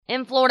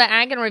In Florida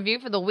Ag and Review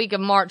for the week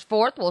of March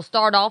 4th, we'll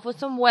start off with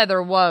some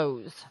weather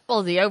woes.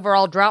 As the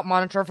overall drought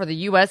monitor for the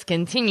U.S.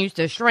 continues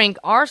to shrink,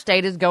 our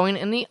state is going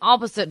in the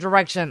opposite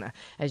direction.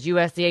 As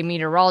USDA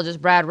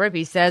meteorologist Brad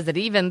Rippey says that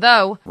even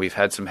though we've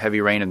had some heavy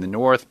rain in the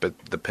north, but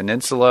the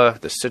peninsula,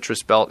 the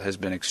citrus belt, has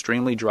been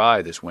extremely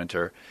dry this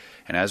winter.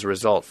 And as a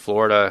result,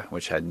 Florida,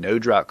 which had no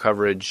drought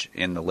coverage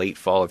in the late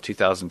fall of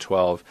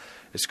 2012,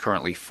 is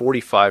currently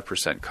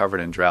 45% covered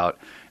in drought.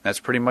 That's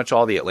pretty much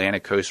all the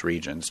Atlantic Coast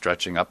region,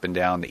 stretching up and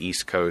down the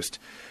East Coast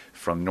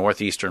from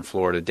northeastern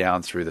Florida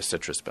down through the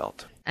citrus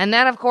belt. And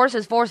that, of course,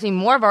 is forcing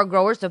more of our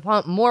growers to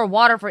pump more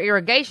water for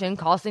irrigation,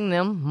 costing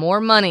them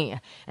more money.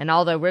 And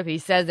although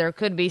Rippey says there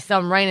could be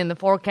some rain in the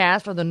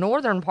forecast for the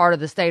northern part of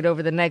the state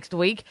over the next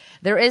week,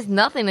 there is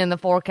nothing in the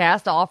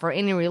forecast to offer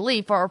any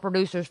relief for our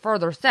producers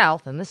further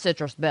south in the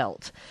citrus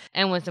belt.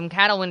 And with some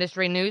cattle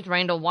industry news,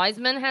 Randall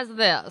Wiseman has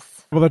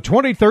this. Well, the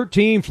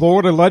 2013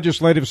 Florida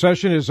legislative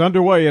session is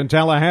underway in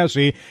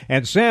Tallahassee,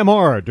 and Sam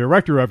Hart,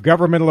 Director of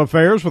Governmental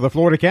Affairs for the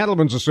Florida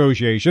Cattlemen's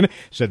Association,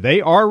 said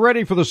they are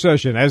ready for the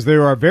session as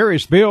there are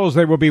various bills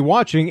they will be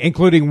watching,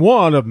 including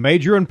one of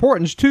major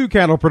importance to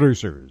cattle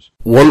producers.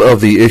 One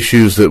of the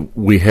issues that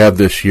we have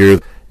this year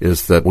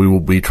is that we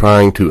will be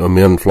trying to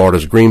amend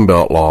Florida's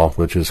Greenbelt law,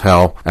 which is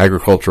how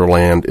agricultural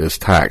land is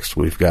taxed.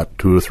 We've got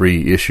 2 or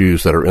 3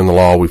 issues that are in the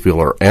law we feel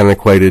are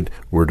antiquated.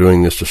 We're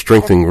doing this to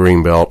strengthen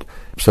Greenbelt.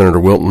 Senator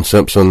Wilton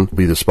Simpson will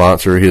be the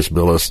sponsor. His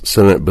bill is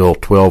Senate Bill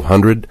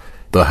 1200.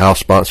 The House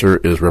sponsor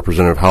is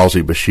Representative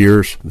Halsey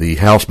Beshears. The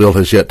House bill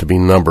has yet to be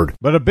numbered.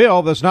 But a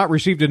bill that's not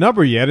received a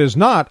number yet is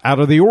not out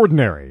of the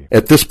ordinary.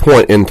 At this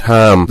point in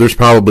time, there's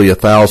probably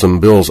 1,000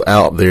 bills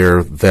out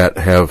there that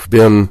have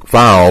been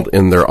filed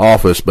in their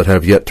office but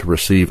have yet to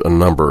receive a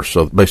number.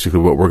 So basically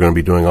what we're going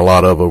to be doing a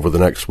lot of over the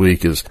next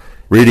week is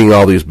reading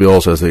all these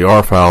bills as they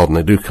are filed and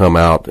they do come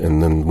out,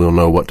 and then we'll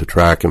know what to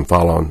track and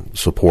follow and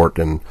support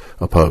and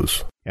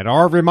oppose. And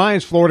ARV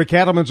reminds Florida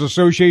Cattlemen's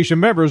Association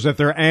members that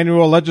their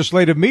annual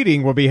legislative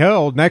meeting will be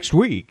held next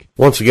week.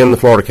 Once again, the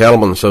Florida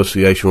Cattlemen's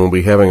Association will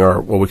be having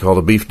our what we call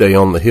the Beef Day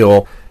on the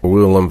Hill.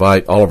 We will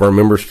invite all of our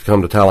members to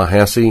come to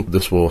Tallahassee.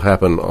 This will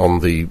happen on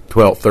the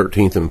 12th,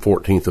 13th, and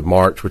 14th of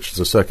March, which is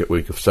the second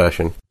week of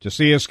session. To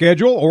see a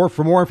schedule or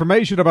for more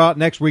information about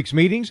next week's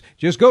meetings,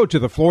 just go to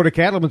the Florida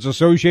Cattlemen's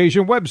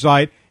Association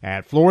website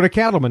at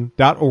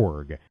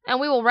floridacattlemen.org. And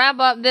we will wrap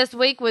up this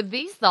week with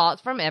these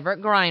thoughts from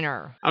Everett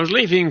Griner. I was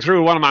leafing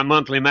through one of my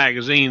monthly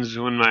magazines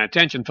when my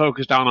attention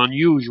focused on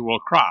unusual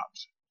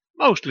crops,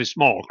 mostly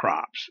small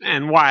crops,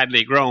 and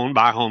widely grown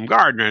by home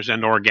gardeners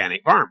and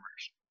organic farmers.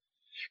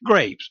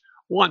 Grapes,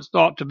 once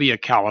thought to be a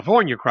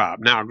California crop,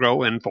 now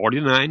grow in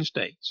 49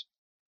 states.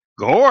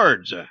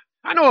 Gourds.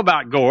 I know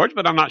about gourds,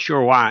 but I'm not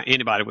sure why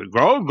anybody would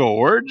grow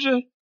gourds.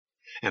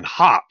 And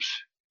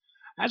hops.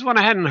 That's one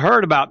I hadn't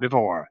heard about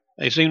before.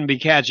 They seem to be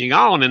catching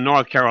on in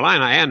North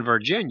Carolina and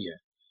Virginia.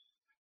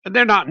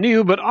 They're not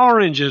new, but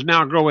oranges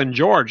now grow in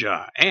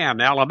Georgia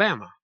and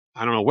Alabama.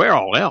 I don't know where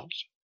all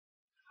else.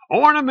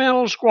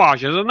 Ornamental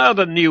squash is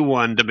another new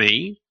one to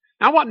me.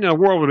 Now, what in the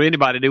world would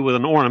anybody do with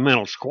an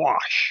ornamental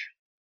squash?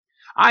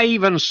 I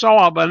even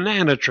saw a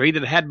banana tree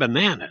that had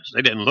bananas.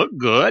 They didn't look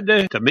good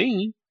to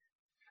me.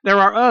 There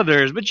are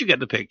others, but you get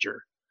the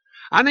picture.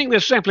 I think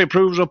this simply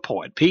proves a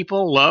point.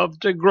 People love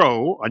to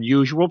grow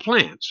unusual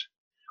plants.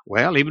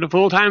 Well, even a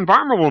full-time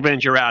farmer will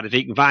venture out if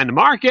he can find a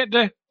market.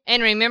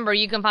 And remember,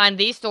 you can find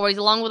these stories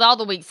along with all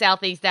the week's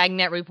Southeast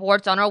AgNet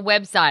reports on our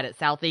website at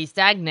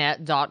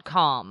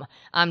southeastagnet.com.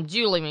 I'm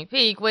Julie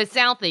McPeak with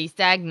Southeast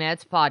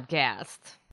AgNet's podcast.